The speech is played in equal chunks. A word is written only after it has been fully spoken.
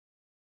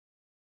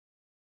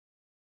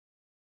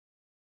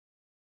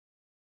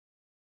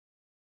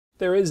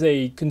There is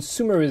a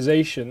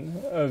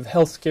consumerization of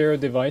healthcare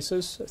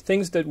devices,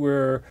 things that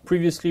were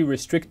previously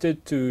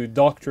restricted to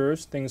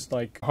doctors, things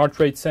like heart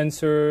rate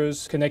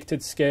sensors,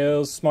 connected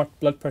scales, smart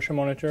blood pressure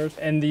monitors,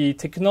 and the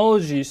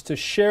technologies to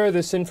share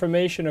this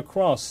information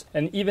across,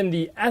 and even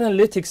the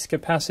analytics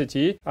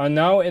capacity are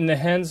now in the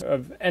hands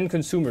of end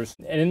consumers.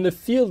 And in the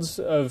fields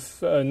of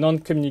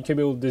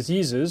non-communicable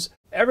diseases,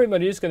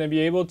 everybody is going to be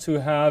able to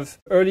have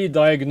early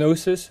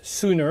diagnosis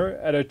sooner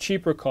at a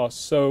cheaper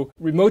cost. So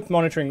remote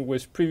monitoring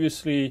was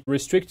previously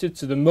restricted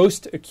to the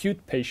most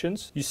acute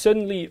patients. You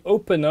suddenly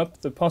open up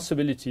the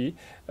possibility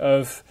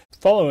of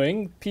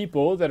following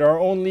people that are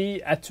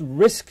only at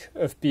risk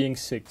of being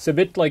sick. It's a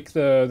bit like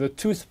the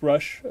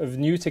toothbrush of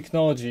new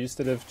technologies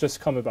that have just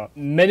come about.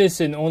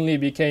 Medicine only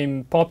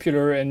became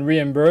popular and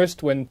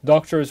reimbursed when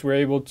doctors were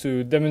able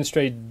to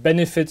demonstrate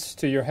benefits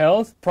to your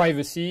health,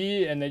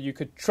 privacy, and that you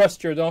could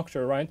trust your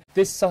doctor, right?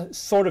 This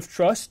sort of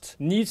trust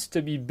needs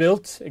to be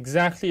built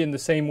exactly in the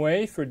same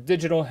way for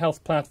digital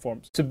health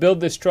platforms. To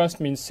build this trust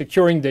means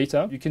securing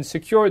data. You can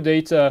secure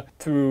data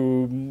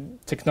through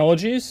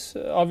technologies,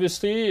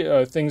 obviously,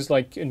 things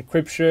like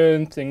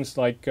encryption, things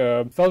like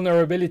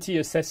vulnerability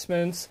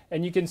assessments,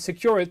 and you can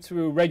secure it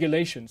through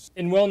regulations.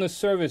 In wellness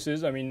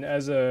services, I mean,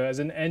 as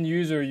an end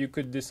user, you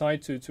could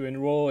decide to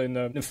enroll in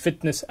a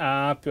fitness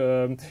app,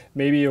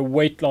 maybe a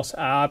weight loss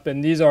app,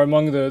 and these are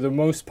among the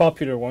most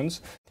popular ones.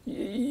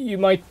 You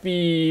might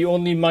be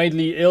only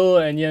mildly ill,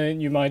 and yet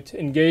you might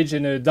engage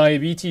in a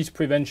diabetes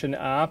prevention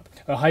app,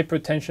 a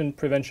hypertension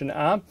prevention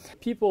app.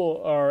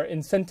 People are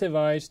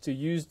incentivized to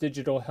use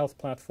digital health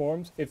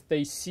platforms if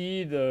they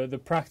see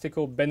the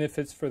practical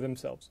benefits for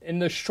themselves. In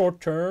the short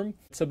term,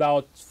 it's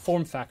about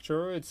form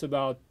factor. It's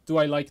about, do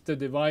I like the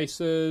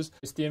devices?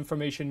 Is the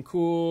information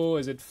cool?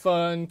 Is it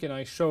fun? Can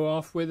I show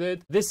off with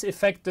it? This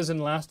effect doesn't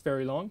last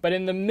very long. But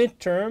in the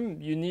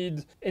midterm, you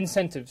need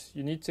incentives.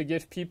 You need to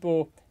give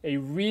people a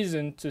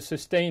reason to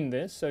sustain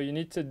this. So you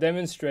need to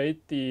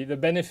demonstrate the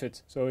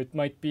benefit. So it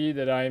might be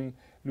that I'm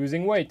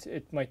losing weight.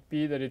 It might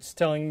be that it's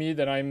telling me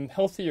that I'm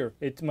healthier.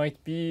 It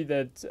might be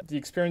that the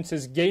experience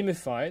is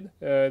gamified,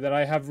 that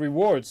I have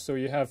rewards. So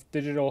you have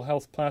digital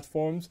health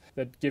platforms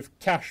that give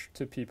cash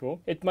to people.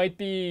 It might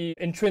be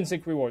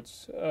intrinsic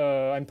rewards.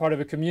 I'm part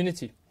of a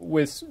community.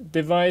 With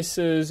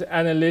devices,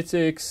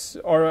 analytics,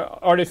 or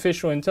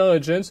artificial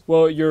intelligence,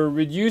 well, you're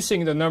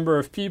reducing the number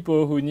of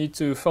people who need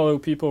to follow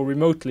people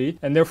remotely,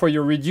 and therefore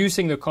you're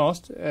reducing the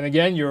cost. And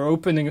again, you're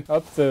opening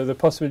up the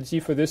possibility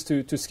for this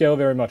to scale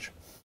very much.